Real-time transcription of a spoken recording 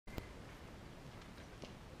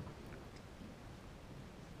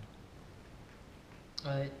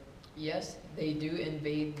Uh, yes, they do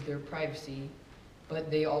invade their privacy, but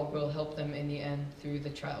they all will help them in the end through the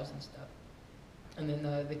trials and stuff. And then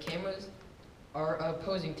the cameras, our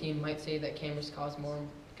opposing team might say that cameras cause more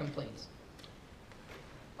complaints.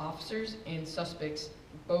 Officers and suspects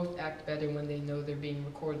both act better when they know they're being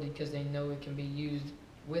recorded because they know it can be used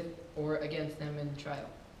with or against them in trial.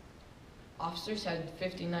 Officers had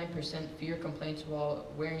 59% fewer complaints while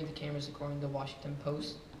wearing the cameras according to the Washington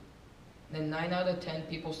Post. Then 9 out of 10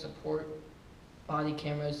 people support body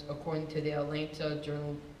cameras according to the Atlanta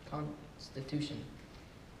Journal-Constitution.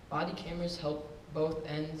 Body cameras help both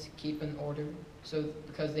ends keep in order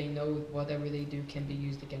because they know whatever they do can be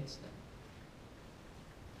used against them.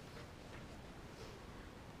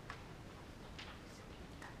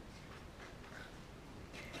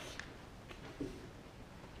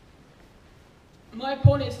 My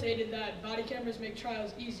opponent stated that body cameras make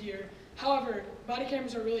trials easier. However, body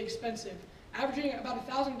cameras are really expensive. Averaging about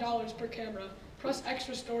 $1,000 per camera, plus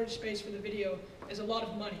extra storage space for the video, is a lot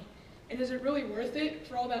of money. And is it really worth it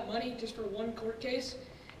for all that money just for one court case?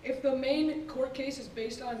 If the main court case is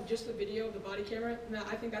based on just the video of the body camera, then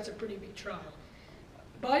I think that's a pretty big trial.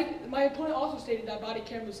 My opponent also stated that body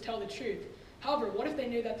cameras tell the truth. However, what if they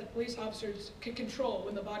knew that the police officers could control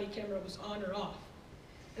when the body camera was on or off?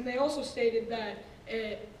 And they also stated that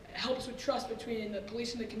it helps with trust between the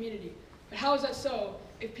police and the community. But how is that so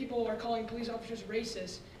if people are calling police officers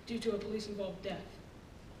racist due to a police-involved death?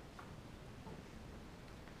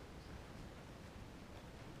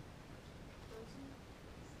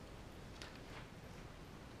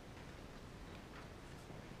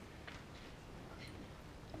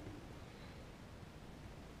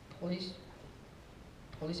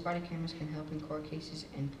 Police body cameras can help in court cases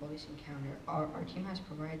and police encounter. Our team has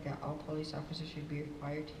provided that all police officers should be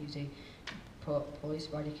required to use a police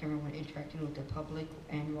body camera when interacting with the public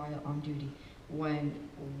and while on duty. When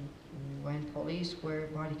police wear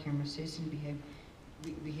body cameras, citizens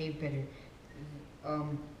behave better.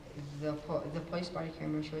 The police body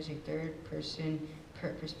camera shows a third-person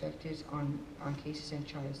perspectives on cases and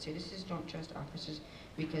trials. Citizens don't trust officers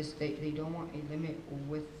because they don't want a limit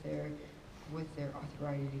with their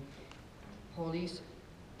authority. Police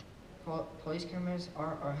cameras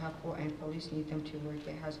are helpful and police need them to work.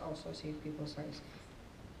 It has also saved people's lives.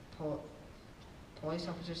 Police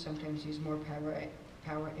officers sometimes use more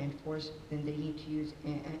power and force than they need to use,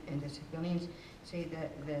 and the civilians say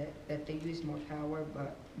that they use more power,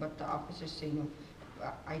 but the officers say no,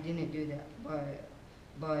 I didn't do that.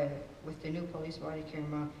 But with the new police body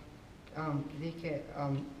camera, they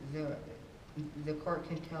can the court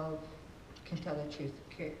can tell the truth.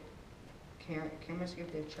 Cameras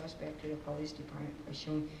give their trust back to the police department by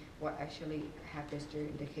showing what actually happens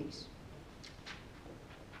during the case.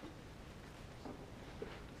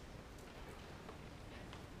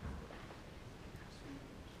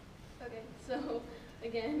 Okay, so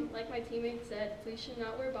again, like my teammate said, police should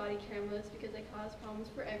not wear body cameras because they cause problems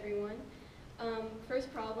for everyone.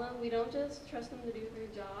 First problem, we don't just trust them to do their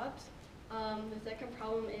jobs. The second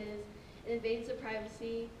problem is it invades the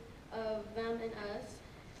privacy of them and us.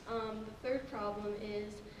 The third problem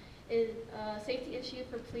is a safety issue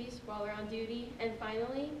for police while they're on duty. And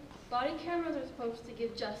finally, body cameras are supposed to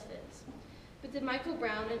give justice. But did Michael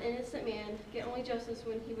Brown, an innocent man, get only justice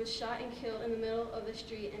when he was shot and killed in the middle of the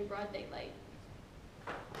street in broad daylight?